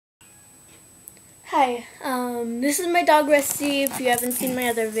Hi, this is my dog Rusty. If you haven't seen my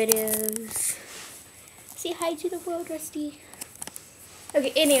other videos, say hi to the world, Rusty.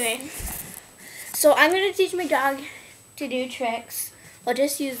 Okay, anyway, so I'm going to teach my dog to do tricks while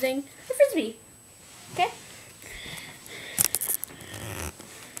just using a frisbee, okay?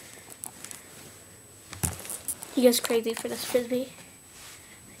 He goes crazy for this frisbee.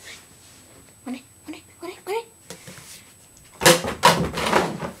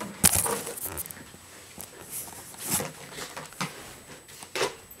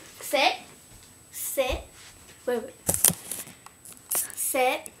 Sit, sit, wait,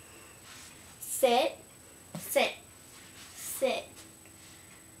 sit, sit, sit, sit,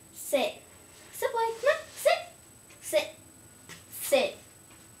 sit, sit, boy, no, sit, sit, sit,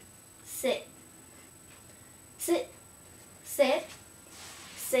 sit, sit, sit,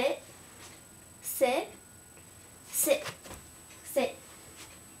 sit, sit, sit, sit,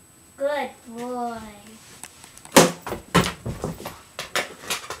 good boy.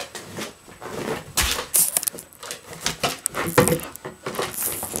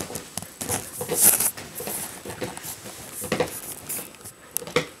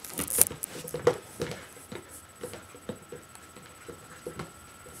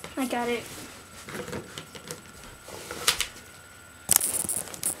 I got it.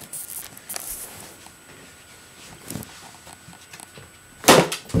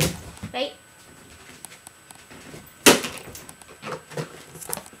 Wait.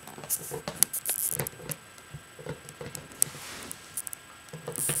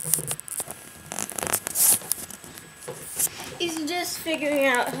 He's just figuring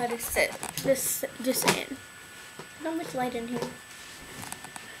out how to sit. Just in. Not much light in here.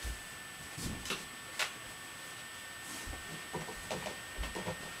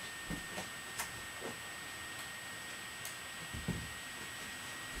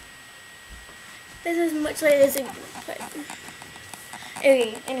 This is much light as it can put.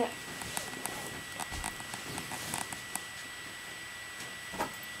 Okay, anyway.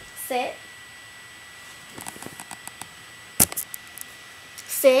 Sit.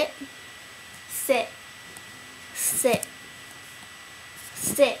 Sit. Sit. Sit.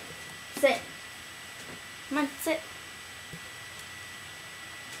 Sit. Sit. Come on, sit.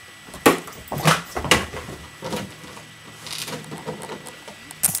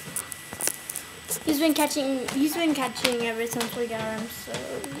 He's been catching ever since we got him, so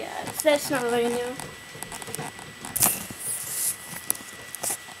yeah, that's not really new.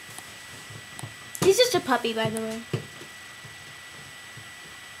 He's just a puppy, by the way.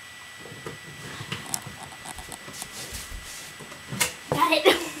 Got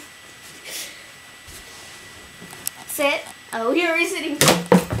it. Sit. Oh, here he's sitting.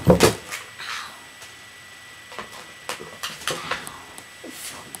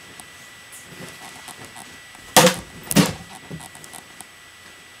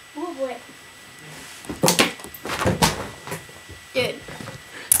 Oh boy. Good.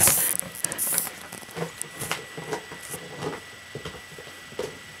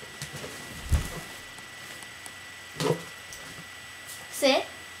 Sit.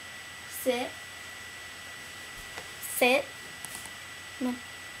 Sit. Sit. No.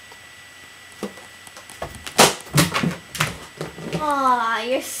 Aw,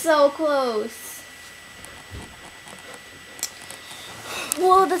 you're so close.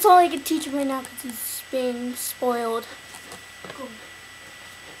 Well, that's all I can teach him right now because he's being spoiled.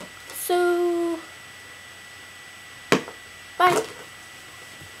 So, bye.